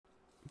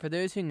For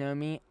those who know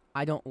me,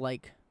 I don't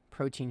like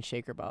protein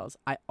shaker balls.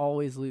 I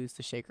always lose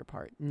the shaker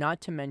part.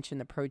 Not to mention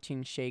the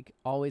protein shake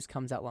always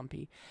comes out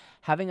lumpy.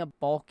 Having a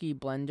bulky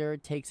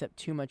blender takes up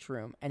too much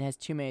room and has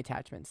too many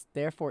attachments.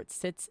 Therefore, it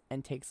sits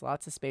and takes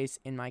lots of space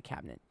in my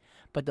cabinet.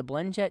 But the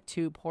BlendJet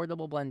 2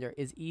 portable blender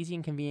is easy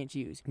and convenient to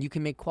use. You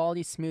can make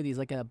quality smoothies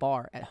like in a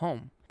bar at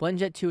home.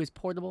 BlendJet 2 is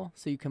portable,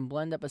 so you can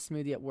blend up a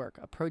smoothie at work,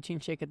 a protein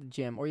shake at the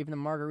gym, or even a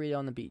margarita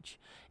on the beach.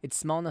 It's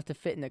small enough to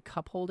fit in a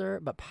cup holder,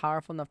 but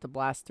powerful enough to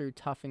blast through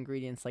tough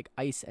ingredients like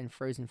ice and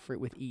frozen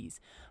fruit with ease.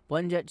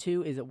 BlendJet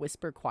 2 is a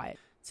whisper quiet,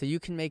 so you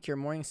can make your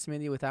morning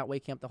smoothie without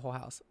waking up the whole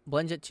house.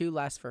 BlendJet 2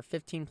 lasts for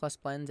 15 plus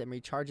blends and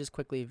recharges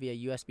quickly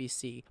via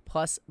USB-C.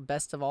 Plus,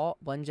 best of all,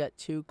 BlendJet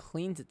 2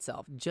 cleans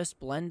itself. Just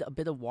blend a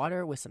bit of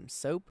water with some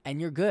soap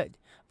and you're good.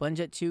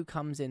 BlendJet 2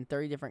 comes in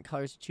 30 different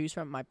colors to choose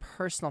from. My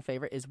personal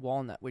favorite is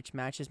walnut, which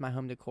matches my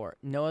home decor.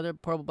 No other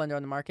portable blender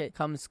on the market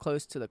comes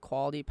close to the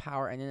quality,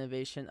 power, and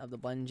innovation of the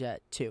BlendJet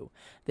 2.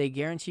 They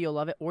guarantee you'll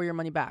love it or your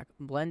money back.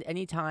 Blend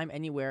anytime,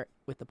 anywhere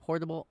with the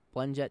portable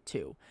BlendJet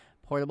 2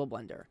 portable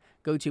blender.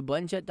 Go to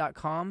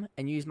blendjet.com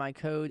and use my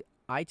code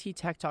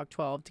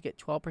ITTechTalk12 to get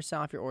 12%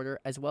 off your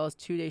order as well as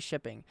 2-day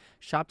shipping.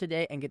 Shop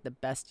today and get the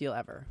best deal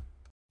ever.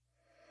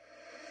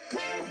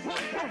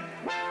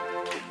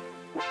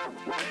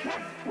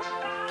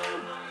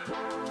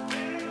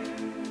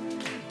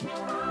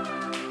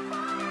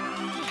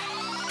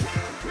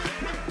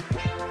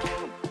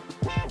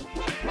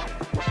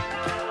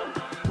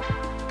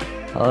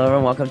 Hello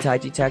everyone, welcome to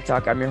IT Tech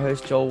Talk. I'm your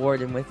host Joel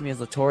Ward, and with me is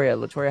Latoria.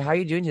 Latoria, how are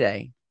you doing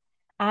today?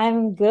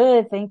 I'm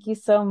good. Thank you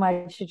so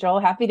much,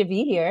 Joel. Happy to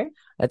be here.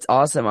 That's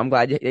awesome. I'm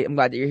glad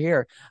that you're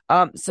here.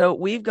 So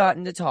we've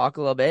gotten to talk a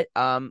little bit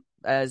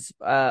as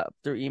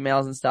through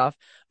emails and stuff,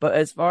 but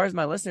as far as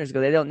my listeners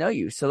go, they don't know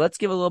you. So let's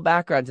give a little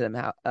background to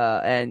them,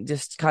 and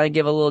just kind of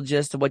give a little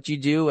gist of what you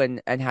do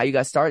and how you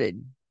got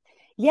started.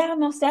 Yeah,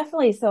 most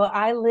definitely. So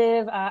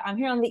I'm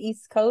here on the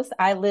East Coast.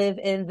 I live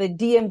in the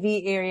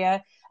DMV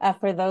area.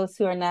 For those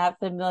who are not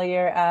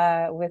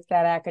familiar with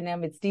that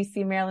acronym, it's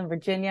DC, Maryland,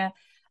 Virginia.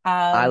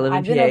 I live in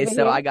I've been PA, over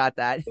so here. I got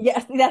that.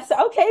 Yes, that's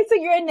okay. So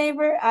you're a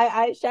neighbor.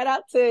 I shout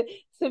out to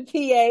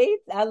PA.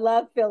 I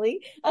love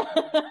Philly. But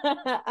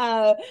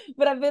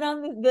I've been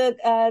on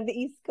the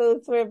East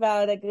Coast for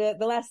about the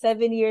last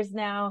 7 years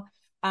now.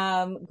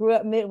 Grew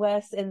up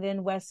Midwest and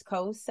then West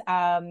Coast.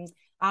 I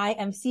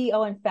am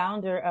CEO and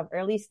founder of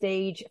early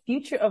stage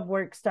future of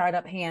work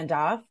startup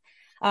Handoff.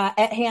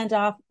 At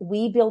Handoff,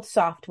 we build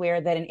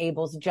software that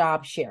enables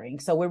job sharing.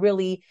 So we're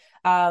really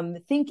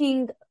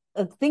thinking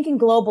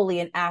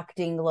globally and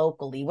acting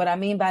locally. What I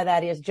mean by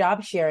that is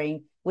job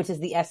sharing, which is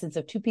the essence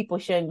of two people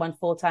sharing one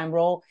full-time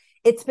role.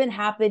 It's been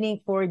happening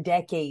for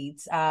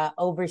decades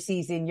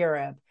overseas in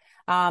Europe.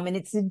 And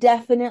it's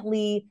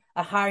definitely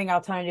a hiring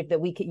alternative that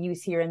we can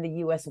use here in the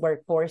U.S.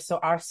 workforce. So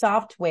our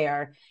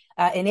software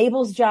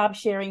enables job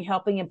sharing,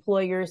 helping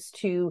employers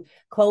to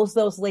close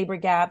those labor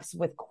gaps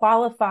with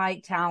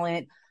qualified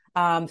talent,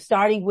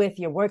 starting with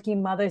your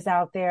working mothers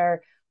out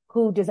there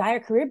who desire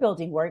career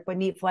building work but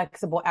need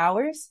flexible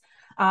hours.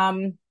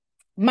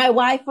 My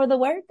wife for the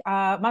work.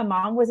 My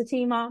mom was a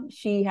teen mom.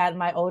 She had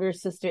my older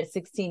sister at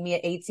 16, me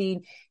at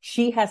 18.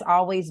 She has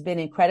always been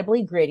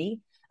incredibly gritty.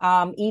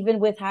 Even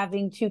with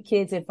having two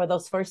kids, and for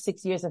those first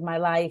 6 years of my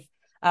life,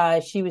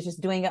 she was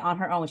just doing it on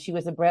her own. She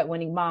was a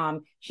breadwinning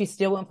mom. She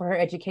still went for her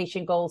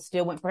education goals,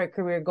 still went for her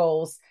career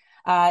goals.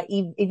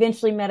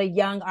 Eventually met a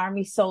young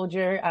Army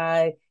soldier.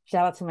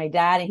 Shout out to my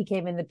dad, and he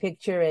came in the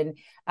picture, and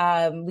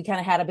we kind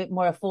of had a bit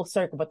more of full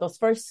circle. But those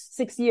first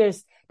 6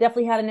 years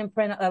definitely had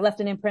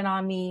left an imprint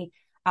on me,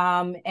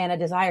 and a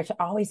desire to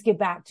always give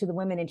back to the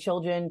women and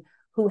children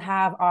who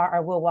have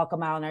or will walk a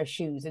mile in our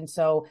shoes. And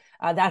so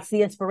that's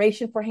the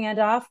inspiration for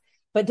Handoff.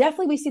 But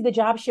definitely we see the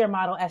job share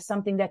model as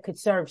something that could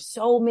serve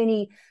so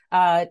many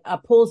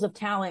pools of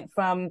talent,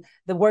 from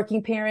the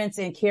working parents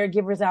and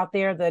caregivers out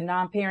there, the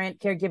non-parent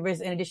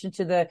caregivers, in addition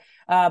to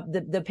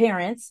the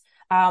parents,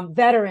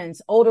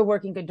 veterans, older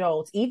working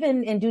adults,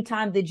 even in due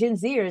time, the Gen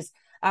Zers,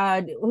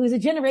 who's a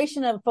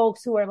generation of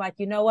folks who are like,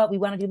 you know what, we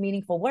want to do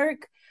meaningful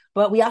work,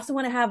 but we also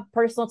want to have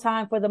personal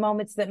time for the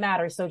moments that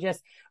matter. So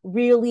just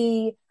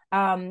really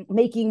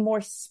making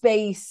more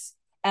space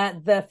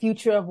at the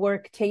future of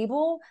work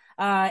table,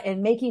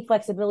 and making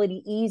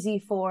flexibility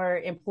easy for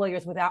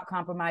employers without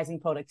compromising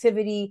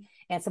productivity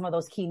and some of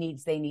those key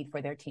needs they need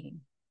for their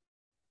team.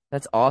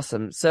 That's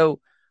awesome. So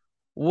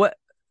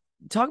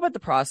talk about the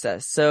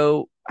process.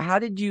 So how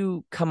did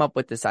you come up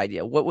with this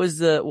idea? What was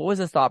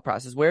the thought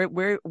process? What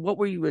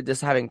were you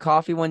just having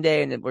coffee one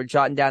day and then we're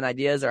jotting down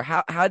ideas, or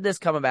how did this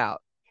come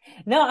about?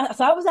 No,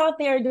 so I was out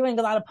there doing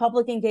a lot of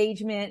public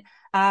engagement,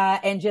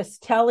 and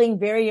just telling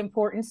very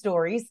important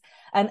stories.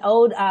 An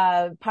old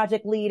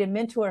project lead and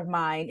mentor of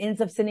mine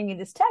ends up sending me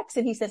this text,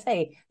 and he says,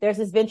 "Hey, there's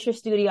this venture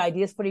studio,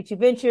 Ideas 42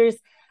 Ventures.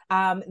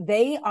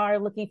 They are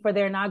looking for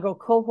their inaugural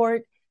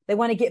cohort. They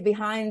want to get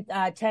behind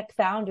tech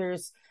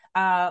founders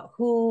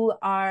who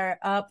are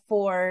up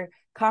for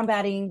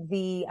combating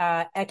the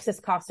excess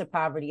cost of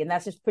poverty, and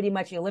that's just pretty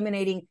much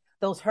eliminating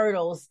those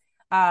hurdles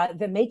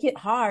that make it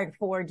hard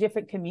for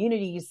different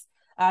communities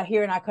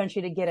here in our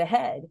country to get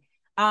ahead.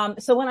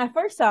 So when I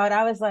first saw it,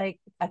 I was like,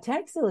 a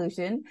tech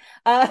solution.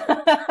 I was like,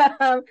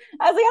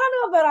 I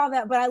don't know about all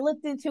that, but I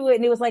looked into it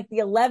and it was like the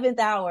 11th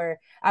hour.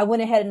 I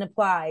went ahead and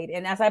applied.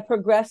 And as I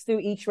progressed through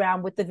each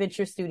round with the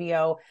Venture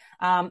Studio,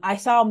 I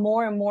saw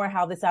more and more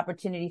how this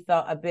opportunity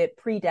felt a bit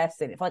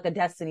predestined. It's like a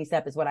destiny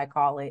step is what I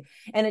call it,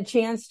 and a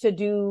chance to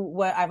do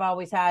what I've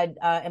always had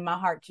in my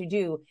heart to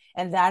do.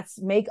 And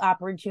that's make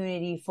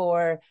opportunity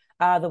for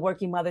the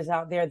working mothers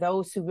out there,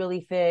 those who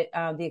really fit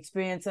the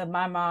experience of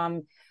my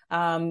mom,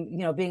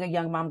 being a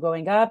young mom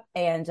growing up,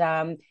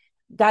 and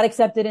got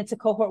accepted into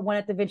cohort 1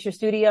 at the Venture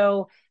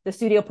Studio. The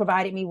studio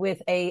provided me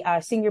with a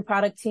senior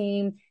product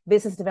team,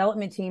 business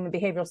development team, and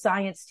behavioral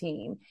science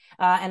team.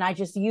 And I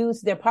just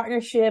used their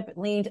partnership,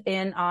 leaned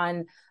in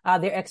on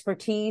their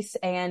expertise,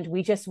 and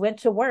we just went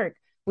to work.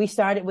 We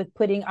started with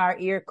putting our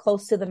ear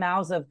close to the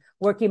mouths of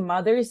working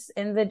mothers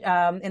in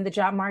the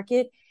job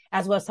market,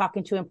 as well as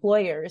talking to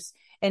employers.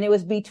 And it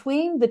was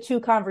between the two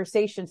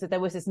conversations that there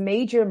was this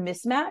major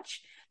mismatch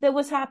that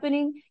was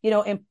happening.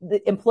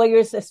 The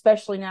employers,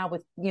 especially now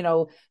with,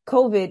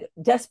 COVID,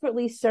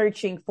 desperately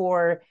searching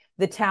for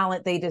the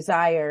talent they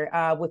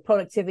desire, with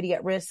productivity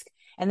at risk.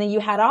 And then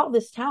you had all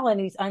this talent,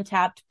 these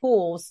untapped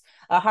pools.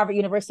 Harvard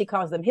University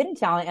calls them hidden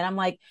talent. And I'm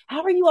like,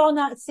 how are you all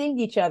not seeing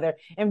each other?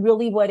 And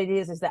really what it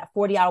is that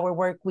 40-hour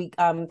work week.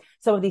 Some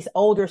of these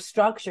older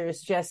structures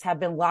just have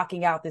been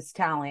locking out this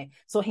talent.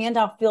 So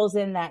Handoff fills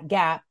in that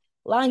gap,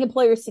 allowing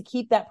employers to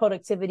keep that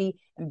productivity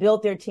and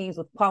build their teams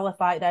with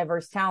qualified,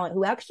 diverse talent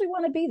who actually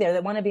want to be there,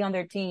 that want to be on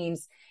their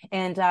teams.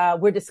 And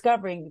we're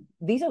discovering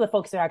these are the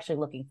folks they're actually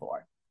looking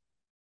for.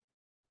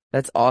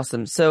 That's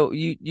awesome. So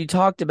you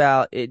talked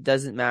about it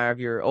doesn't matter if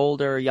you're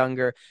older or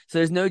younger. So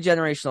there's no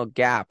generational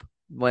gap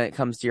when it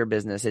comes to your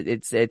business.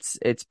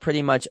 It's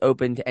pretty much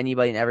open to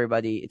anybody and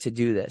everybody to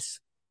do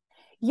this.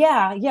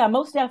 Yeah,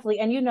 most definitely.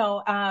 And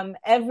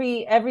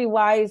every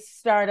wise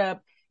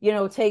startup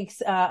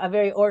takes a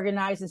very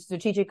organized and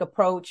strategic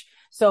approach.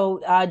 So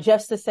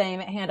just the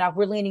same at Handoff,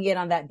 we're leaning in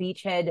on that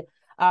beachhead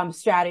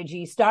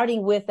strategy,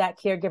 starting with that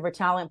caregiver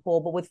talent pool,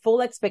 but with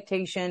full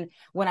expectation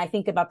when I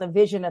think about the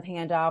vision of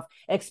Handoff,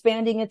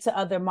 expanding it to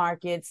other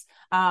markets,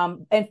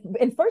 and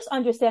first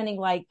understanding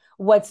like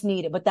what's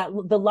needed. But that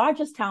the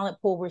largest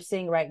talent pool we're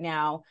seeing right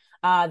now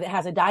that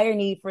has a dire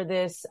need for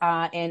this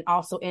and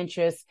also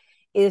interest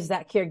is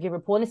that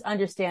caregiver pool. And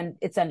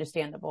it's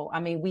understandable. I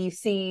mean, we've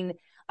seen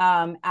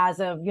as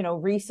of,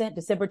 recent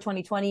December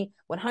 2020,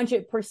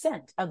 100%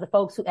 of the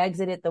folks who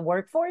exited the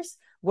workforce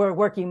were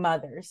working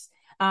mothers.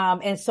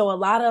 And so a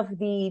lot of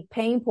the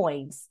pain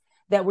points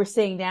that we're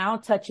seeing now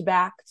touch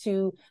back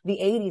to the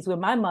 80s when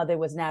my mother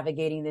was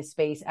navigating this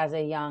space as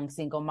a young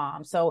single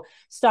mom. So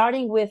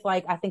starting with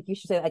I think you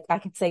should say, I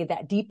could say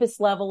that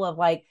deepest level of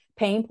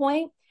pain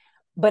point.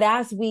 But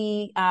as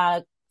we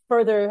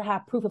further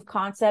have proof of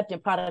concept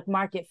and product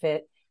market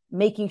fit,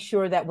 making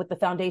sure that with the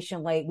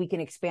foundation laid, we can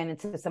expand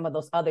into some of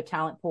those other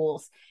talent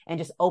pools and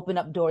just open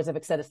up doors of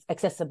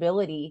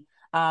accessibility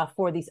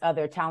for these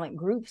other talent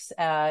groups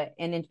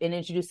and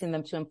introducing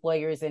them to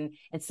employers and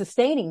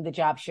sustaining the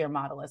job share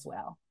model as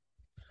well.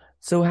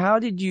 So how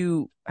did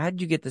you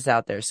get this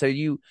out there? So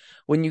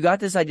when you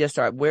got this idea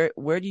started,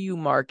 where do you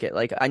market?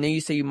 Like, I know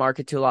you say you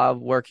market to a lot of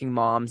working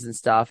moms and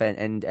stuff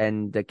and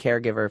the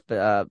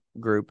caregiver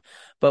group,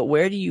 but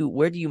where do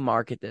you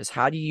market this?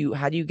 How do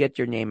you get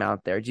your name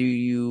out there? Do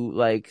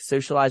you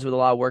socialize with a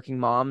lot of working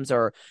moms,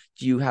 or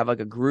do you have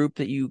a group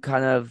that you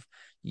kind of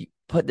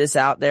put this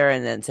out there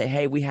and then say,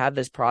 hey, we have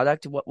this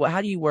product?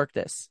 How do you work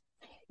this?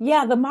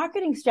 Yeah, the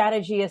marketing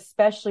strategy,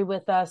 especially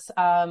with us,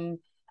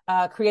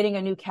 creating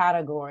a new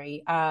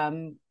category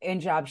in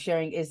job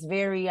sharing is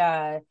very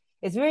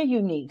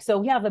unique. So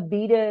we have a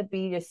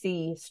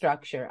B2B2C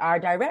structure. Our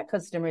direct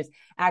customer is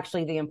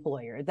actually the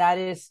employer.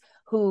 That's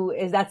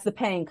the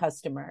paying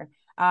customer.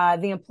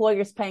 The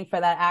employer is paying for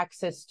that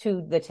access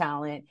to the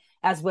talent,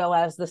 as well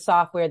as the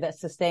software that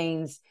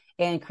sustains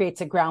and creates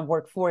a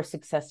groundwork for a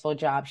successful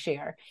job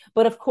share.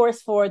 But of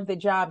course, for the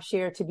job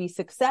share to be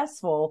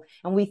successful,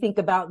 and we think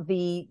about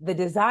the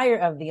desire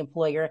of the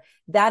employer,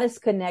 that is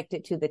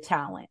connected to the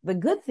talent. The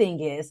good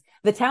thing is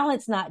the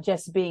talent's not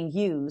just being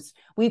used.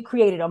 We've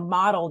created a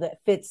model that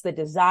fits the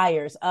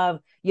desires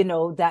of,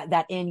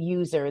 that end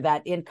user,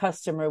 that end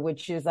customer,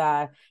 which is,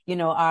 our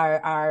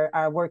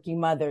working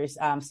mothers,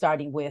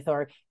 starting with,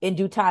 or in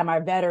due time,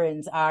 our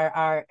veterans,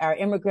 our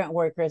immigrant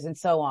workers, and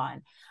so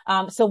on.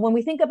 So when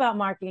we think about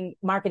marketing,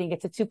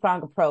 it's a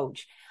two-pronged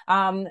approach.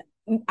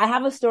 I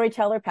have a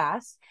storyteller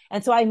past.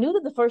 And so I knew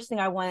that the first thing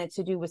I wanted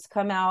to do was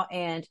come out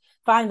and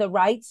find the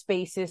right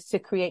spaces to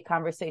create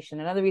conversation.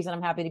 Another reason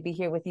I'm happy to be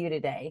here with you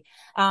today.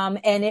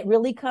 And it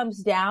really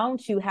comes down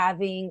to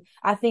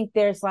I think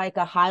there's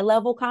a high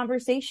level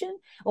conversation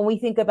when we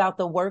think about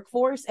the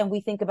workforce and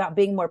we think about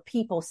being more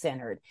people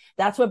centered.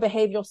 That's where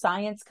behavioral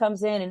science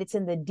comes in, and it's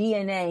in the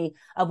DNA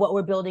of what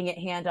we're building at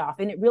Handoff.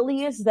 And it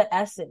really is the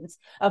essence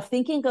of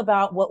thinking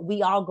about what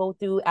we all go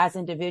through as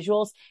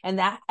individuals and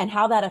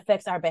how that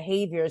affects our behavior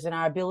behaviors and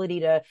our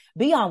ability to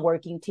be on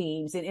working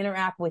teams and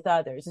interact with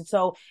others. And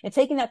so, in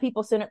taking that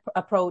people-centered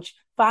approach,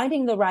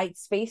 finding the right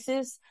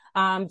spaces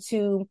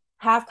to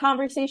have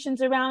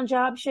conversations around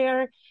job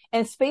share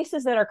and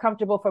spaces that are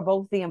comfortable for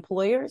both the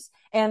employers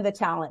and the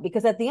talent.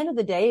 Because at the end of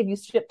the day, if you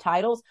strip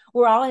titles,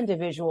 we're all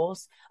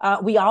individuals.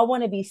 We all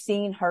want to be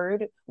seen,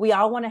 heard. We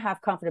all want to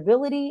have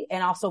comfortability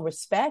and also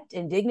respect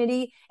and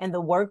dignity in the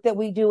work that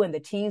we do and the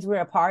teams we're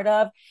a part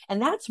of.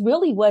 And that's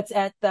really what's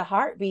at the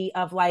heartbeat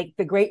of like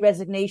the Great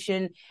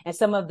Resignation and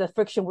some of the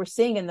friction we're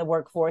seeing in the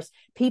workforce.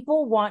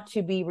 People want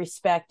to be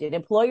respected.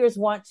 Employers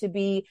want to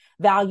be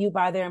valued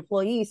by their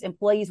employees.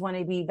 Employees want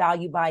to be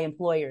valued by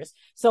employers.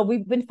 So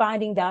we've been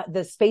finding that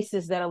the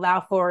spaces that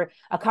allow for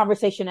a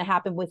conversation to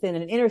happen within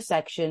an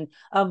intersection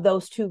of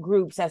those two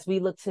groups as we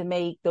look to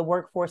make the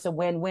workforce a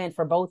win-win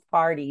for both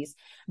parties.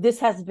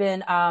 This has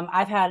been,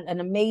 I've had an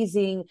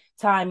amazing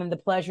time and the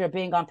pleasure of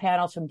being on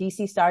panels from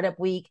DC Startup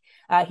Week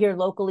here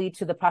locally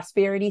to the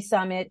Prosperity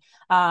Summit.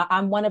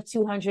 I'm one of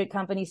 200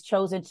 companies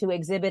chosen to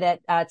exhibit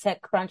at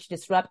TechCrunch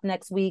Disrupt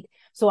next week.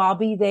 So I'll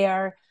be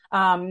there.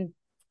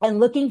 And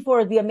looking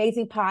for the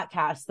amazing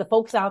podcasts, the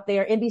folks out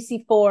there.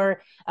 NBC4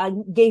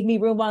 gave me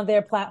room on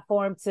their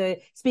platform to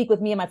speak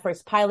with me and my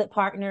first pilot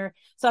partner.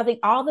 So I think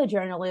all the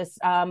journalists,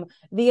 the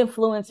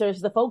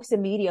influencers, the folks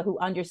in media who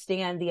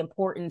understand the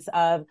importance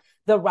of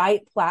the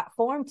right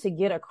platform to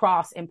get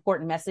across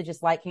important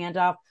messages like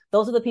handoff,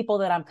 those are the people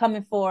that I'm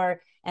coming for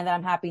and that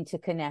I'm happy to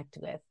connect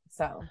with.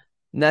 So.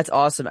 That's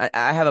awesome.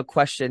 I have a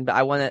question, but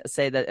I want to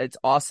say that it's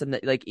awesome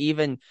that like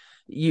even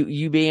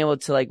you being able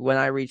to like when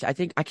I reached, I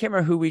can't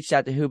remember who reached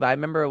out to who, but I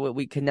remember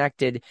we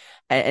connected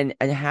and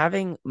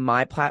having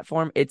my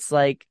platform. It's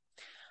like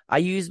I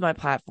use my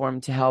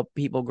platform to help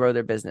people grow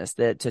their business,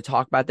 to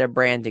talk about their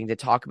branding, to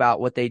talk about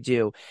what they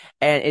do.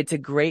 And it's a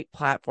great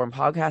platform.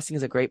 Podcasting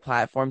is a great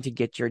platform to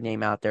get your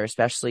name out there,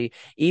 especially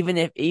even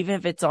if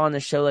it's on a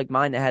show like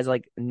mine that has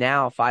like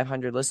now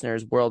 500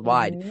 listeners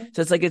worldwide. Mm-hmm.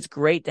 So it's like, it's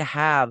great to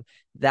have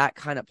that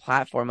kind of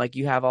platform. Like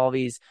you have all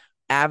these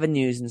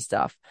avenues and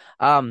stuff.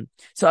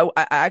 So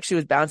I actually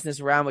was bouncing this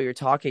around while you're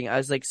talking. I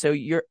was like,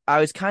 I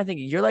was kind of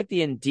thinking you're like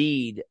the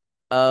Indeed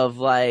of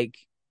like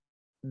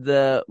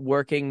the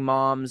working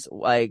moms,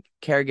 like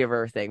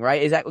caregiver thing,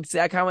 right? Is that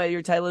kind of what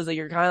your title is? Like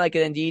you're kind of like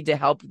an Indeed to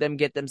help them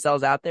get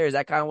themselves out there. Is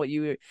that kind of what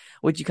you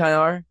kind of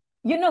are?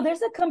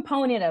 There's a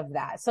component of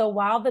that. So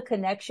while the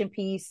connection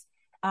piece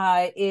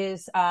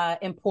is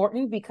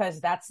important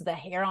because that's the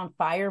hair on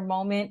fire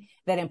moment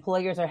that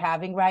employers are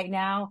having right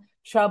now,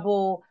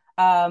 trouble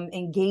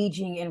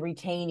engaging and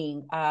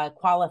retaining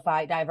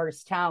qualified,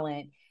 diverse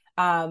talent.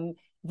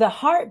 The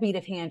heartbeat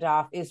of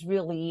Handoff is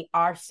really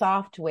our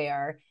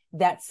software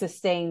that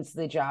sustains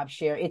the job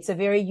share. It's a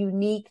very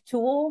unique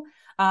tool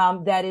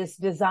that is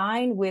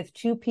designed with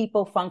two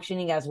people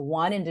functioning as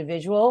one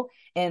individual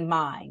in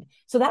mind.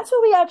 So that's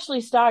where we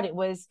actually started,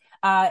 was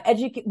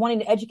wanting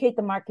to educate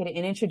the market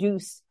and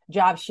introduce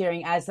job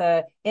sharing as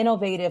a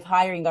innovative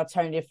hiring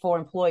alternative for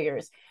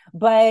employers.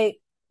 But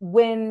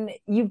when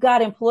you've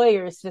got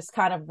employers just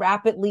kind of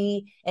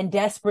rapidly and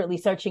desperately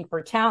searching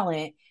for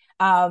talent,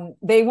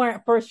 they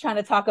weren't first trying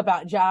to talk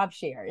about job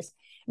shares.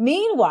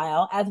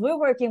 Meanwhile, as we're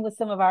working with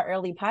some of our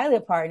early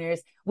pilot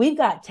partners, we've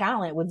got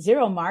talent with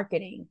zero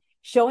marketing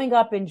showing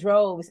up in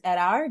droves at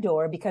our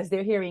door because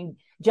they're hearing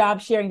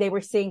job sharing. They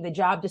were seeing the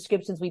job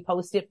descriptions we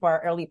posted for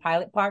our early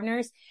pilot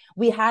partners.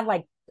 We had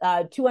like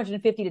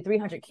 250 to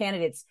 300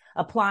 candidates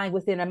applying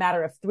within a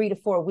matter of 3 to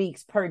 4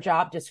 weeks per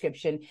job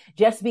description,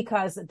 just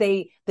because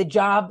the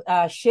job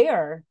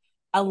share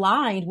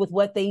aligned with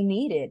what they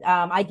needed.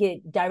 I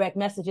get direct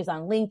messages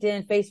on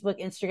LinkedIn,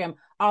 Facebook, Instagram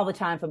all the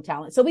time from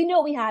talent. So we knew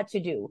what we had to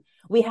do.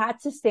 We had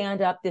to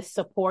stand up this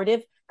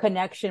supportive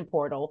connection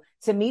portal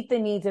to meet the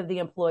needs of the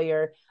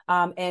employer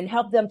and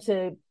help them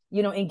to,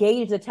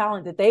 engage the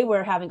talent that they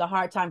were having a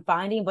hard time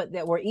finding, but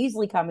that were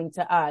easily coming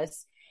to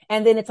us.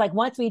 And then it's like,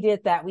 once we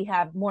did that, we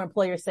have more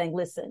employers saying,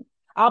 listen,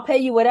 I'll pay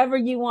you whatever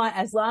you want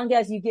as long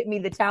as you get me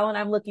the talent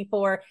I'm looking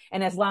for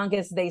and as long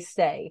as they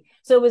stay.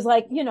 So it was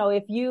like,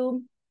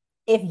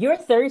 if you're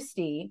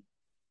thirsty,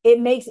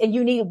 and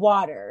you need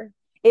water,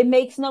 it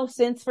makes no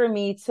sense for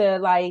me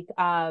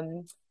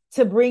to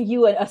to bring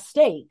you a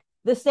steak.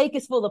 The steak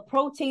is full of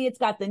protein. It's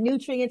got the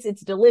nutrients.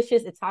 It's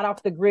delicious. It's hot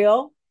off the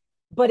grill.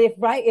 But if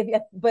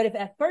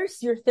at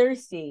first you're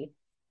thirsty,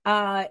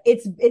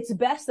 it's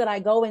best that I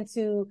go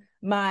into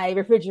my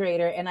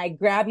refrigerator and I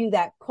grab you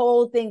that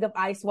cold thing of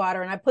ice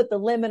water and I put the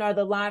lemon or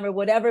the lime or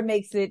whatever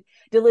makes it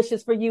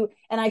delicious for you.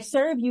 And I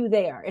serve you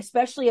there,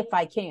 especially if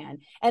I can.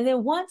 And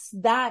then once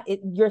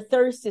your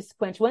thirst is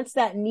quenched, once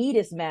that need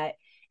is met,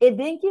 it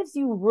then gives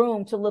you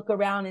room to look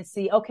around and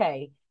see,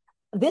 okay,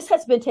 this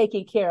has been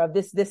taken care of,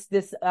 this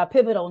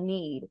pivotal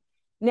need.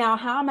 Now,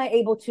 how am I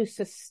able to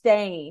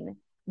sustain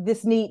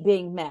this need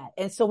being met?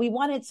 And so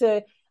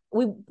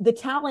the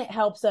talent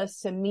helps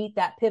us to meet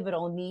that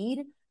pivotal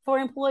need for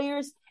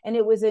employers. And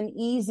it was an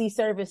easy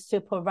service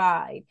to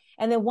provide.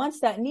 And then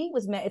once that need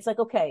was met, it's like,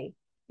 okay,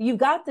 you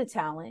got the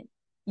talent.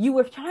 you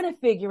were trying to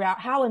figure out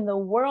how in the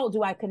world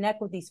do I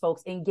connect with these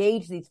folks,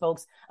 engage these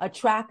folks,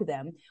 attract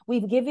them.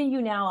 We've given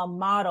you now a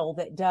model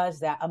that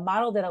does that, a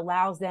model that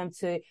allows them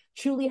to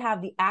truly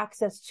have the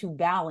access to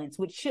balance,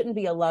 which shouldn't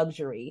be a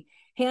luxury.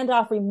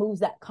 Handoff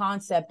removes that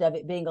concept of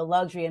it being a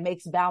luxury and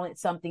makes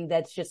balance something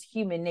that's just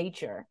human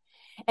nature.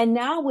 And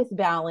now with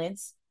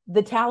balance,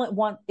 the talent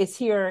is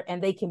here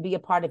and they can be a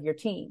part of your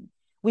team.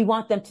 We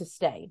want them to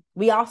stay.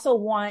 We also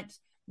want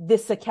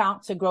this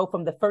account to grow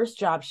from the first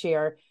job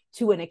share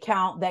to an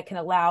account that can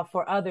allow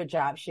for other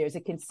job shares.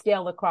 It can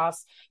scale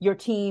across your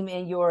team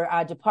and your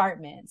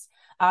departments.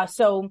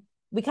 So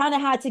we kind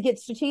of had to get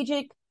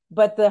strategic,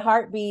 but the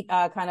heartbeat,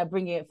 kind of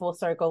bringing it full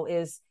circle,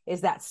 is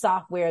that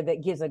software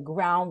that gives a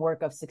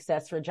groundwork of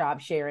success for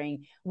job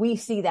sharing. We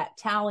see that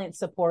talent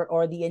support,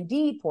 or the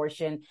Indeed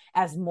portion,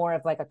 as more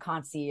of like a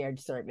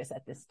concierge service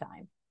at this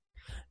time.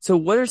 So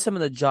what are some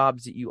of the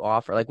jobs that you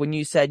offer? Like when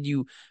you said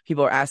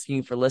people are asking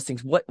you for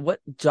listings, what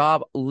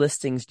job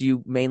listings do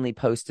you mainly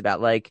post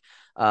about? Like,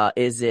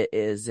 is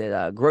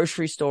it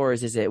grocery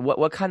stores? Is it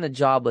what kind of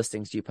job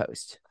listings do you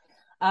post?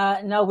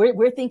 No,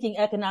 we're thinking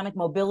economic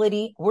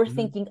mobility. We're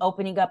thinking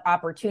opening up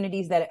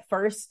opportunities that at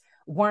first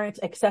weren't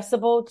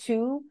accessible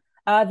to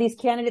these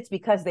candidates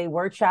because they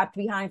were trapped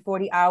behind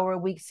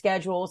 40-hour-a-week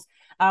schedules.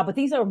 But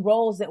these are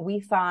roles that we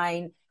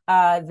find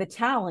the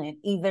talent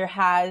either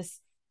has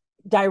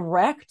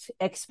direct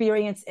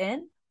experience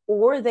in,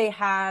 or they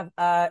have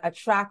a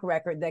track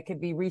record that could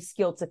be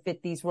reskilled to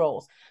fit these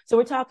roles. So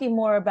we're talking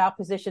more about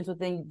positions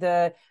within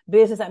the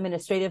business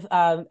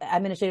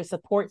administrative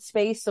support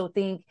space. So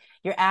think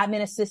your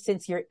admin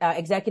assistants, your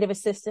executive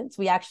assistants.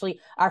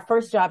 Our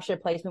first job share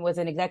placement was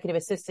an executive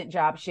assistant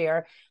job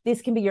share.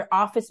 These can be your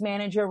office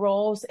manager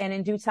roles, and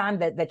in due time,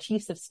 the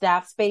chiefs of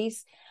staff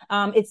space.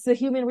 It's the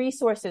human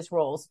resources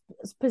roles,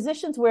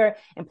 positions where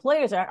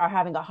employers are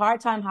having a hard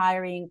time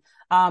hiring.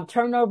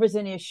 Turnover is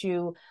an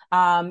issue,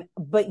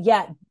 but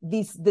yet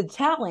the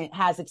talent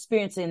has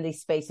experience in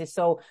these spaces.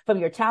 So from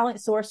your talent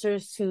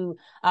sourcers to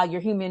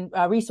your human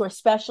resource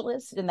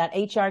specialists in that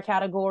HR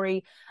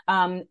category,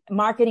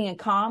 marketing and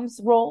comms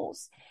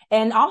roles,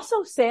 and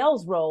also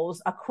sales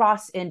roles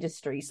across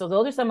industry. So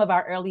those are some of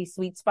our early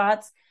sweet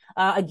spots.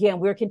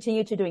 Again, we're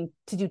continuing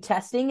to do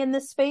testing in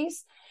this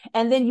space.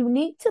 And then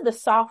unique to the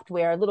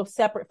software, a little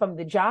separate from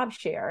the job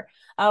share,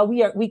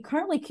 we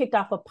currently kicked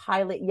off a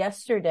pilot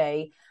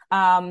yesterday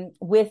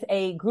with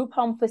a group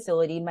home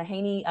facility,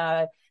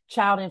 Mahaney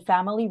Child and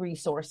Family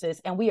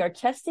Resources, and we are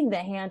testing the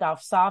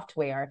handoff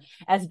software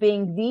as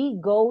being the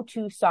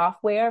go-to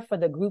software for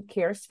the group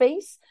care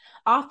space.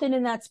 Often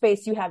in that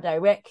space, you have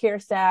direct care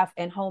staff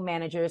and home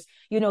managers.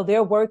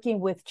 They're working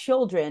with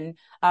children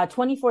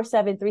 24/7,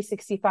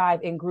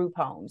 365 in group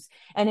homes.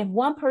 And if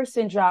one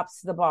person drops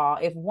the ball,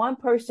 if one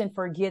person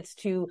forgets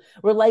to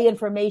relay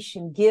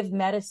information, give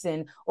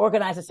medicine,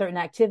 organize a certain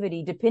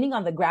activity, depending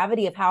on the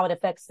gravity of how it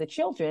affects the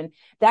children,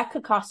 that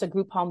could cost a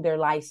group home their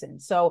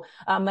license. So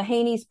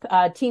Mahaney's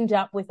teamed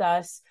up with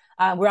us.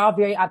 We're all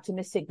very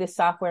optimistic this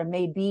software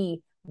may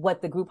be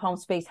what the group home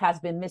space has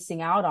been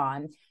missing out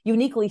on,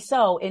 uniquely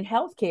so in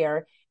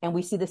healthcare. And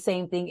we see the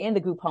same thing in the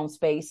group home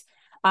space.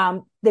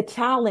 The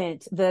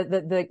talent,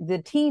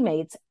 the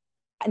teammates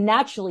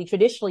naturally,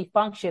 traditionally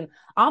function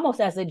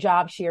almost as a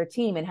job share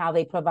team in how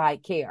they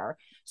provide care.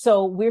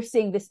 So we're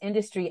seeing this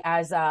industry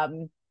as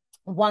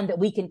one that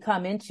we can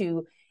come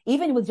into,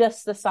 even with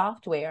just the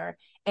software,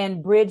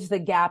 and bridge the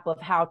gap of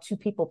how two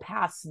people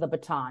pass the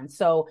baton.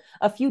 So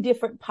a few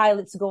different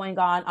pilots going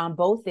on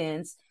both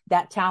ends,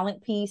 that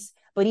talent piece,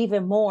 but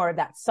even more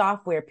that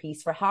software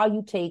piece for how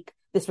you take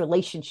this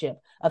relationship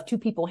of two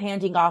people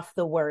handing off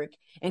the work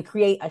and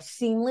create a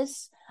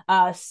seamless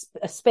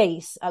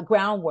space, a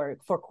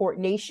groundwork for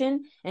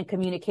coordination and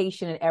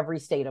communication in every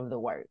state of the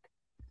work.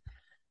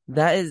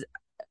 That is,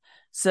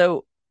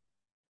 so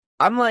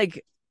I'm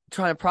like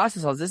trying to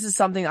process all this. This is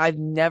something I've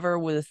never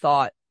would have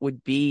thought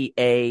would be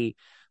a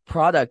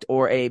product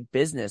or a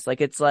business.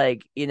 Like it's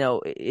like,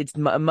 it's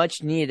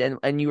much need.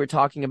 And you were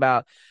talking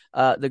about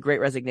the Great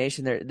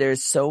Resignation.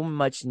 There's so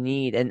much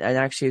need. And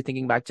actually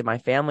thinking back to my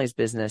family's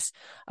business,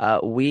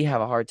 we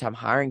have a hard time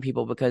hiring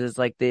people because it's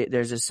like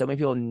there's just so many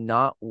people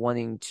not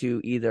wanting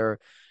to either,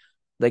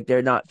 like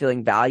they're not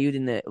feeling valued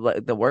in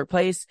the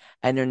workplace,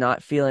 and they're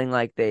not feeling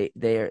like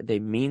they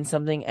mean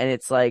something. And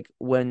it's like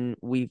when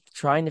we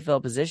trying to fill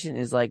a position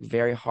is like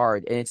very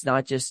hard. And it's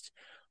not just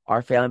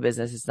our family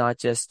business. It's not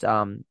just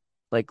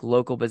like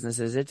local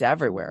businesses. It's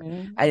everywhere.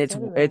 Mm-hmm. And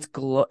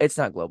it's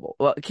not global.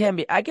 Well, it can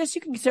be. I guess you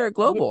can consider it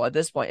global at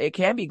this point. It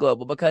can be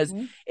global because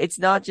it's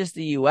not just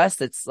the US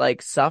that's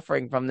like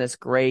suffering from this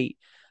great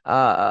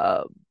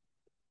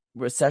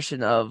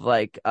recession of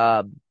like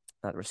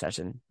not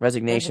recession,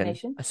 resignation.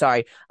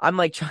 Sorry. I'm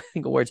like trying to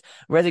think of words.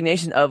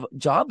 Resignation of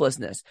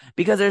joblessness,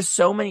 because there's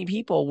so many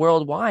people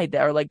worldwide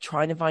that are like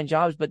trying to find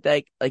jobs, but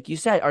like you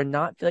said, are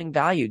not feeling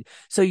valued.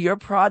 So your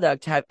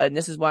product and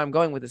this is why I'm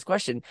going with this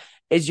question,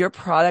 is your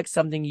product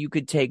something you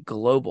could take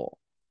global?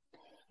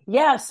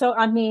 Yeah. So,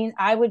 I mean,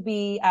 I would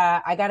be,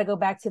 I got to go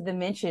back to the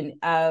mention.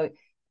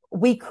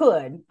 We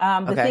could.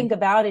 The Okay. thing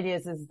about it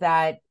is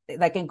that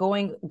like in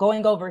going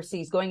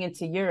overseas, going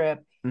into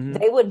Europe, Hmm.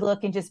 they would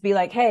look and just be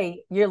like,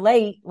 "Hey, you're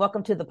late.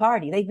 Welcome to the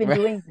party." They've been Right.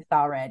 doing this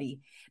already.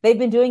 They've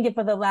been doing it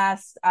for the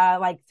last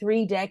like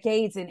 3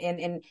 decades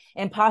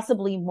and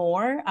possibly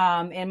more.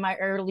 In my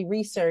early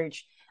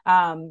research,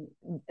 um,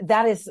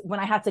 that is when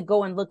I had to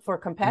go and look for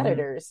Hmm.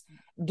 competitors,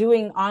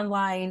 doing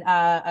online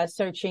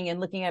searching and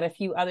looking at a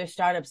few other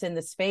startups in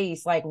the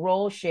space like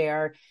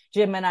Rollshare,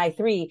 Gemini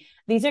 3.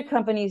 These are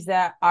companies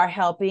that are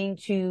helping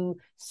to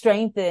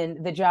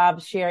strengthen the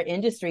job share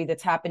industry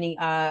that's happening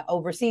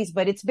overseas,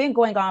 but it's been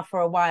going on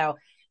for a while.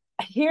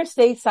 Here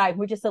stateside,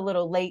 we're just a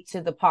little late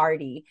to the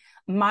party.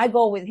 My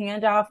goal with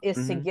Handoff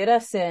is to Hmm. get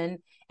us in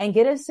and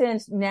get us in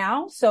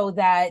now so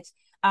that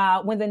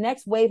when the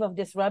next wave of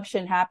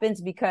disruption happens,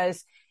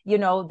 because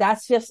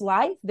that's just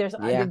life. There's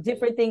Yeah.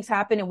 different things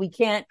happen and we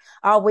can't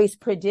always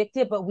predict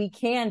it, but we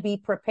can be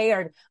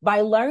prepared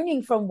by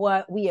learning from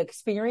what we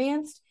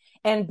experienced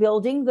and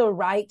building the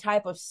right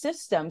type of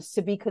systems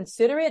to be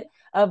considerate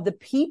of the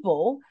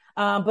people,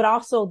 but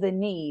also the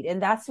need.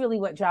 And that's really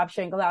what job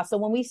sharing allows. So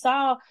when we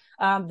saw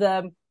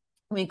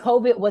when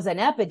COVID was an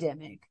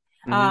epidemic,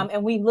 Hmm.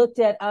 and we looked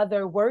at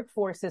other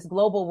workforces,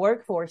 global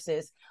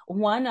workforces,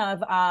 one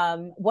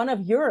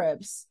of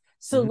Europe's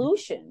Hmm.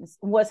 solutions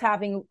was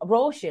having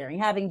role sharing,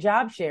 having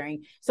job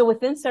sharing. So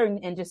within certain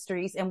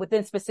industries and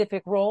within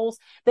specific roles,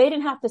 they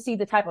didn't have to see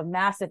the type of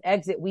massive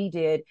exit we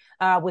did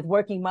with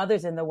working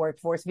mothers in the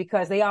workforce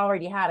because they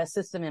already had a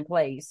system in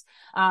place.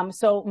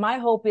 So my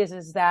hope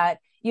is that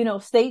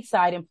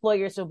stateside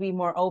employers will be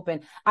more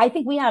open. I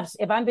think we have,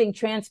 if I'm being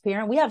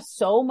transparent, we have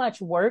so much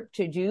work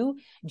to do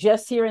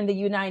just here in the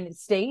United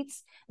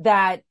States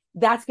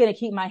that's going to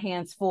keep my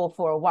hands full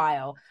for a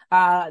while.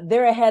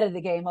 They're ahead of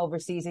the game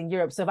overseas in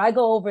Europe. So if I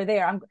go over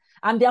there,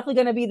 I'm definitely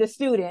going to be the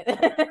student.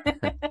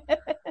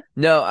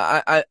 No,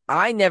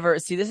 I never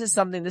see. This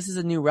is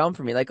a new realm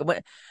for me. Like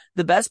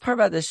the best part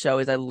about this show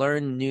is I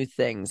learn new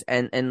things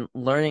and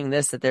learning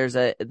this, that there's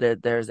a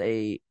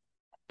Thriving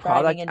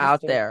product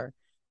out industry. there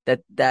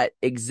that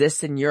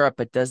exists in Europe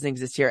but doesn't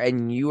exist here,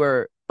 and you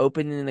are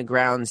opening the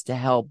grounds to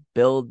help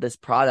build this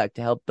product,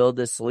 to help build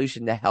this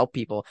solution, to help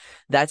people.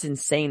 That's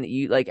insane that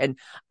you like. And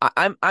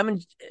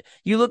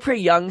you look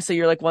pretty young, so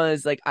you're like one of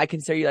those, like, I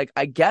consider you, like,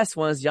 I guess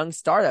one of those young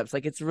startups.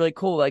 Like, it's really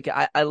cool. Like,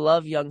 I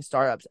love young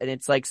startups, and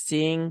it's like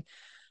seeing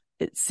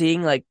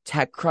like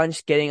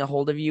TechCrunch getting a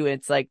hold of you. And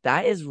it's like,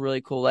 that is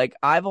really cool. Like,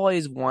 I've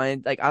always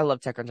wanted, like, I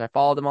love TechCrunch. I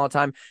follow them all the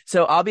time.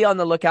 So I'll be on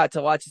the lookout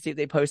to watch to see if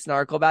they post an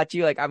article about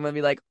you. Like, I'm going to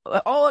be like,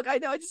 oh, look, I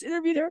know, I just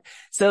interviewed her.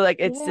 So like,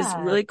 it's just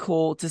Yeah. really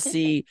cool to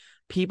see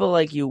people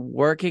like you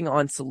working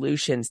on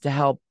solutions to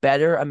help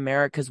better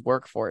America's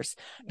workforce.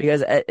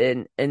 Because,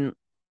 and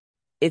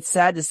it's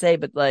sad to say,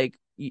 but like,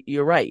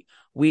 you're right.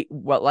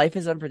 What life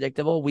is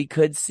unpredictable. We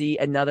could see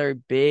another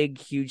big,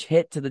 huge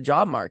hit to the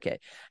job market.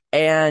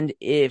 And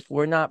if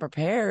we're not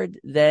prepared,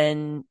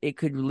 then it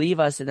could leave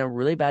us in a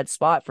really bad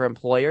spot for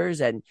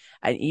employers and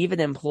even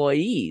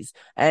employees.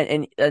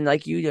 And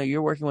like,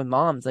 you're working with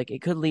moms, like,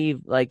 it could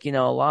leave, like, a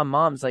lot of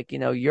moms, like,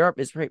 Europe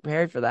is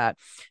prepared for that,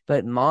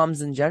 but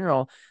moms in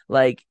general,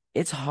 like,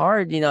 it's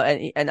hard,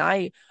 and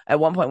I, at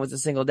one point, was a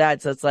single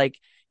dad. So it's like,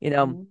 you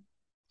know, Mhm.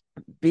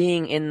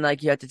 being in,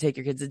 like, you have to take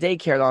your kids to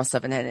daycare and all that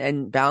stuff,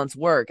 and balance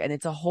work, and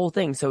it's a whole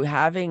thing. So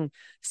having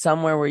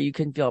somewhere where you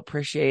can feel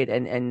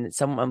appreciated, and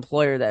some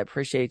employer that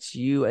appreciates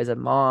you as a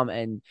mom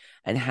and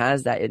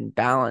has that in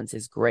balance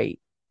is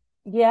great.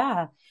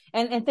 Yeah.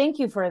 And thank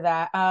you for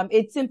that.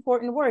 It's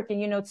important work.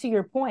 And, to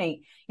your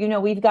point,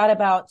 we've got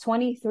about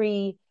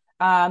 23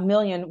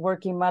 million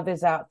working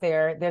mothers out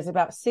there. There's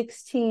about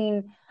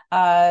 16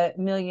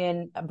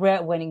 million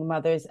breadwinning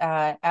mothers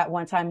at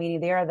one time, meaning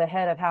they are the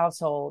head of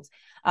households.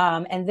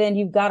 And then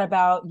you've got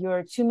about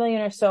your 2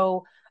 million or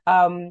so,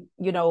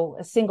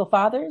 single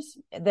fathers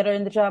that are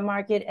in the job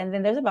market. And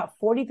then there's about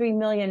 43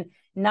 million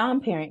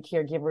non-parent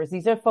caregivers.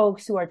 These are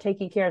folks who are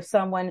taking care of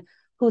someone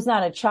who's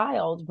not a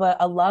child, but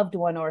a loved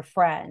one or a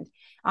friend.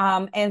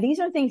 And these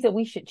are things that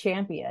we should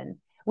champion.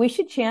 We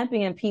should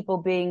champion people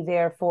being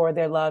there for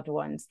their loved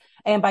ones.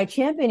 And by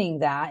championing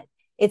that,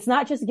 it's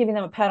not just giving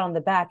them a pat on the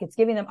back, it's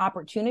giving them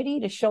opportunity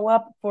to show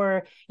up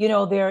for,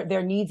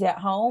 their needs at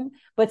home,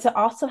 but to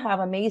also have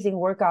amazing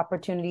work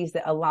opportunities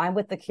that align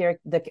with the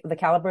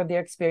caliber of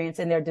their experience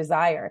and their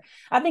desire.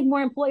 I think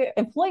more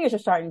employers are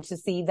starting to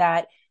see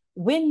that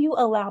when you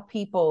allow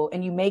people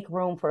and you make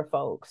room for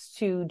folks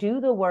to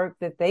do the work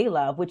that they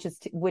love,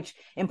 which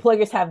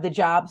employers have the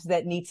jobs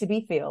that need to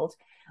be filled,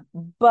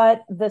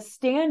 but the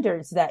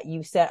standards that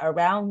you set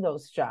around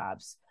those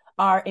jobs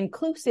are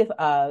inclusive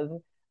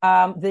of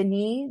the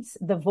needs,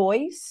 the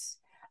voice,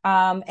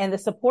 and the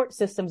support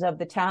systems of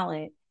the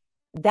talent.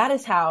 That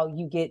is how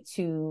you get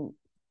to,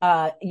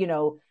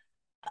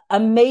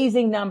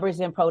 amazing numbers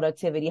in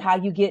productivity, how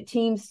you get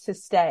teams to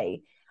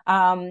stay.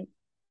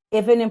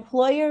 If an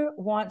employer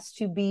wants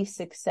to be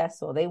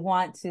successful, they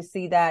want to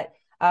see that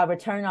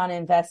return on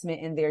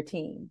investment in their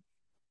team,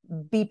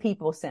 be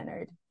people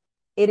centered.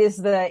 It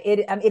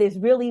is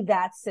really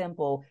that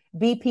simple.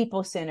 Be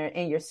people centered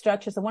in your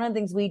structure. So one of the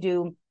things we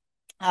do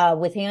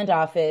with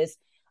Handoff is,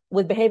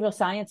 with behavioral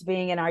science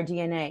being in our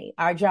DNA,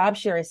 our job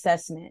share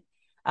assessment.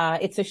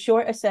 It's a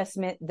short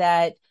assessment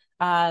that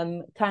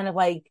kind of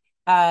like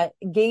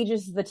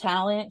gauges the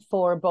talent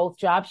for both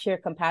job share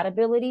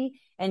compatibility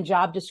and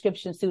job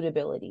description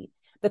suitability.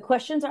 The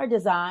questions are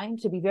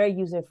designed to be very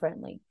user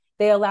friendly.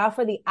 They allow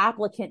for the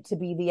applicant to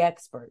be the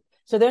expert.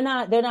 So they're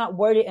not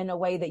worded in a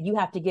way that you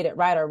have to get it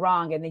right or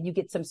wrong, and then you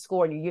get some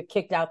score and you're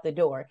kicked out the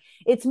door.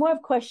 It's more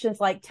of questions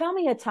like, tell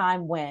me a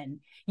time when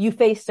you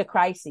faced a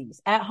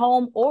crisis at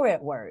home or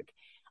at work.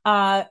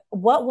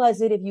 What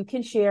was it, if you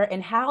can share,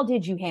 and how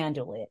did you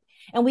handle it?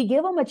 And we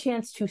give them a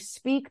chance to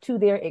speak to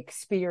their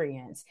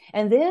experience.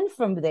 And then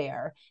from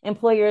there,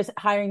 employers,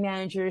 hiring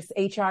managers,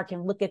 HR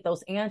can look at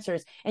those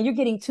answers, and you're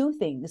getting two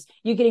things.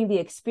 You're getting the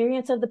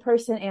experience of the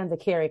person and the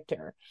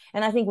character.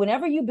 And I think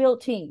whenever you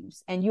build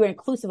teams and you're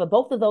inclusive of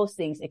both of those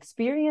things,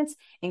 experience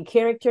and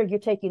character, you're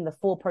taking the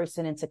full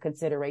person into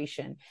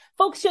consideration.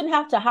 Folks shouldn't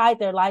have to hide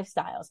their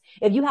lifestyles.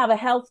 If you have a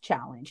health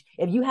challenge,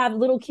 if you have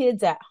little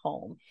kids at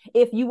home,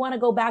 if you want to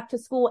go back to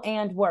school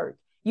and work,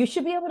 you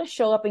should be able to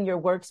show up in your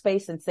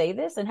workspace and say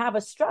this, and have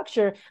a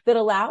structure that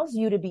allows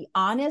you to be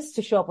honest,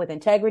 to show up with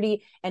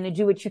integrity, and to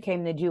do what you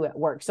came to do at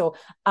work. So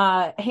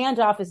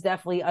Handoff is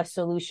definitely a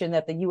solution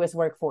that the U.S.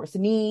 workforce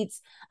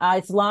needs.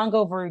 It's long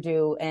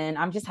overdue, and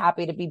I'm just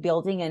happy to be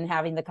building and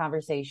having the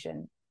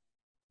conversation.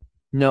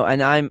 No,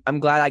 and I'm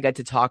glad I got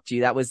to talk to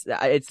you.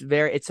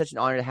 It's such an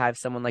honor to have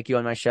someone like you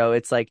on my show.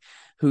 It's like,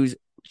 who's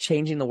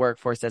changing the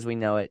workforce as we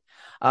know it.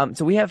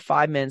 So we have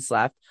 5 minutes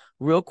left.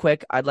 Real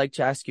quick, I'd like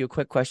to ask you a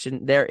quick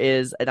question.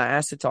 And I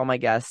asked it to all my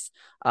guests.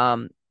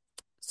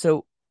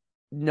 So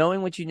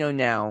knowing what you know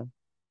now,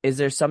 is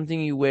there something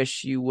you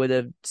wish you would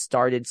have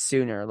started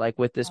sooner, like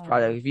with this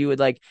product? If you would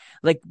like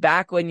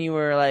back when you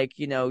were like,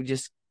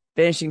 just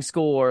finishing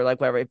school or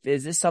like whatever,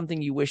 is this something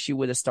you wish you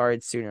would have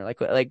started sooner?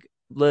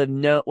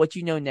 What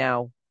you know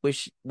now,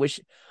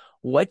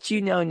 what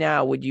you know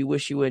now, would you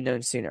wish you would have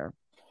known sooner?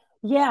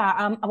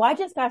 Yeah. Well, I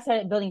just got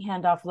started building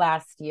Handoff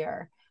last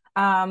year.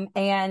 Like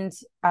I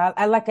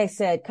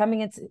said,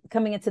 coming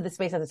into the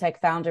space as a tech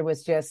founder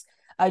was just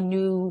a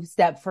new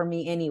step for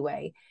me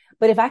anyway.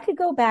 But if I could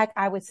go back,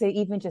 I would say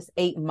even just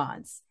 8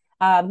 months.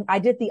 I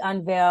did the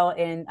unveil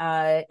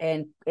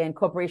and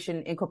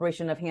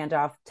incorporation of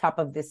Handoff top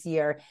of this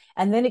year.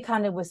 And then it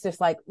kind of was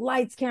just like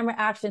lights, camera,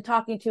 action,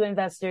 talking to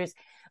investors.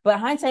 But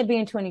hindsight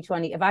being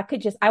 2020, if I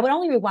could I would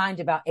only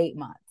rewind about 8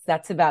 months.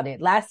 That's about it.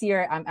 Last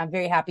year, I'm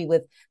very happy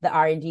with the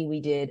R&D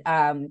we did.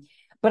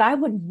 But I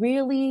would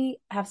really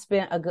have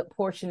spent a good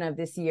portion of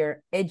this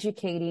year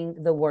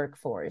educating the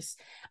workforce.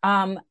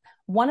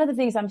 One of the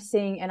things I'm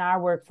seeing in our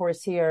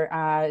workforce here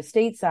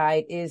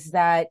stateside is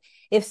that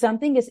if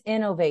something is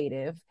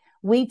innovative,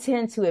 we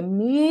tend to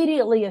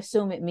immediately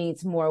assume it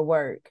means more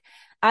work.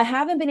 I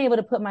haven't been able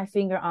to put my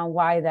finger on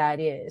why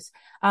that is.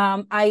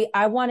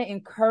 I want to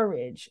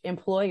encourage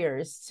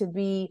employers to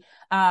be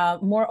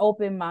more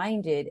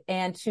open-minded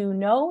and to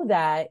know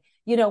that,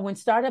 when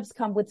startups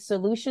come with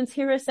solutions,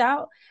 hear us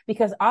out,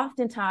 because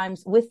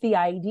oftentimes with the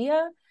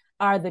idea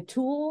are the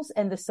tools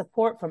and the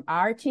support from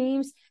our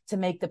teams to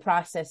make the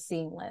process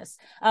seamless.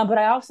 But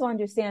I also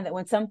understand that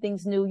when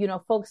something's new,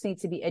 folks need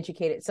to be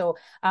educated. So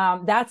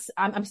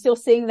I'm still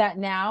seeing that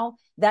now.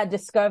 That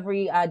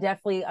discovery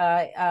definitely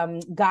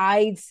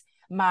guides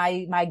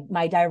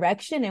my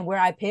direction and where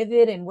I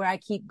pivot and where I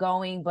keep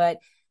going. But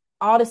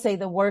all to say,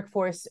 the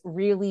workforce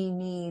really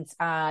needs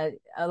a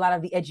lot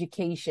of the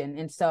education.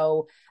 And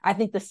so I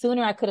think the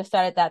sooner I could have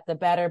started that, the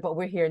better, but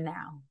we're here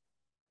now.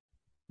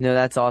 No,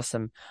 that's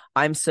awesome.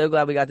 I'm so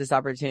glad we got this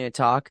opportunity to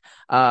talk.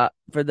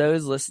 For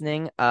those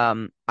listening,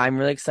 I'm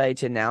really excited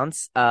to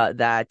announce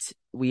that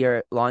we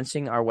are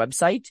launching our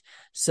website.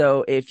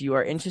 So if you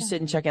are interested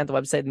in checking out the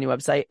website, the new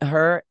website,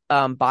 her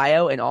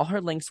bio and all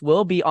her links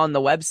will be on the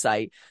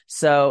website.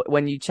 So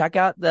when you check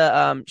out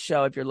the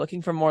show, if you're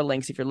looking for more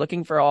links, if you're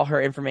looking for all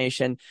her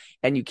information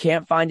and you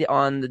can't find it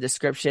on the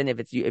description,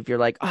 if you're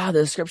like, the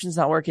description's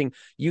not working,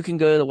 you can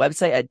go to the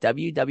website at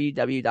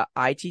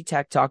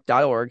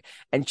www.ittechtalk.org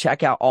and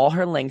check out all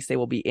her links. They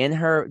will be in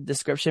her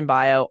description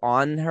bio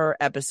on her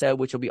episode,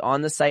 which will be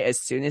on the site as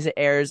soon as it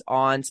airs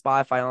on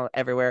Spotify and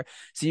everywhere.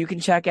 So you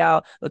can check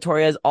out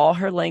Latoria's all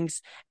her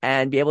links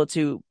and be able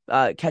to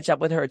catch up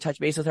with her, touch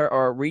base with her,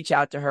 or reach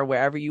out to her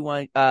wherever you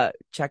want to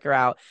check her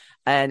out.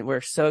 And we're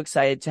so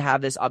excited to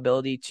have this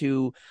ability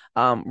to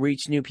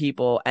reach new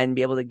people and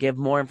be able to give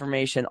more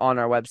information on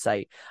our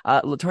website.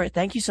 Latoria,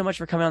 thank you so much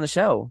for coming on the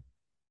show.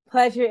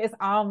 Pleasure is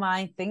all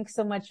mine. Thanks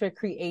so much for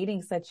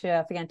creating such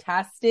a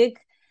fantastic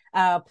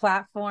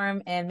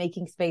platform and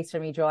making space for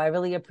me, Joel. I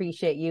really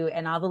appreciate you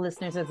and all the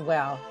listeners as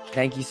well.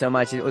 Thank you so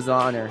much. It was an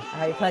honor. All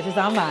right, pleasure's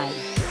all mine.